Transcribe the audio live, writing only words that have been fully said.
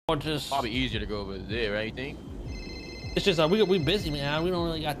Or just probably easier to go over there, right? You think? It's just we busy, man. We don't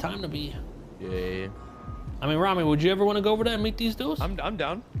really got time to be. Yeah. I mean, Ramee, would you ever want to go over there and meet these dudes? I'm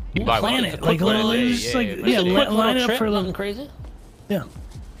down. You plan it like literally, just like line it up for nothing crazy. Yeah.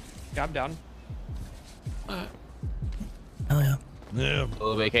 Yeah, I'm down. All right. Hell yeah. Yeah. A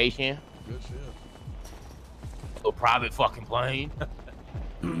little vacation. Good shit. A little private fucking plane.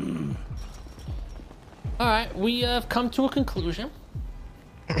 All right, we have come to a conclusion.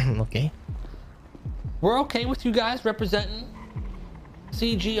 Okay. We're okay with you guys representing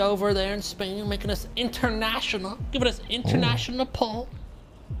CG over there in Spain, making us international, giving us international pull.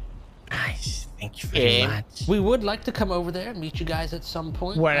 Nice. Thank you very much. We would like to come over there and meet you guys at some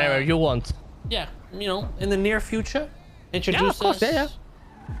point. Whenever you want. Yeah, you know, in the near future. Introduce us. Yeah.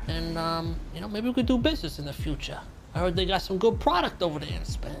 And, you know, maybe we could do business in the future. I heard they got some good product over there in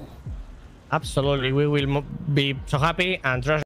Spain. Absolutely. We will be so happy and trust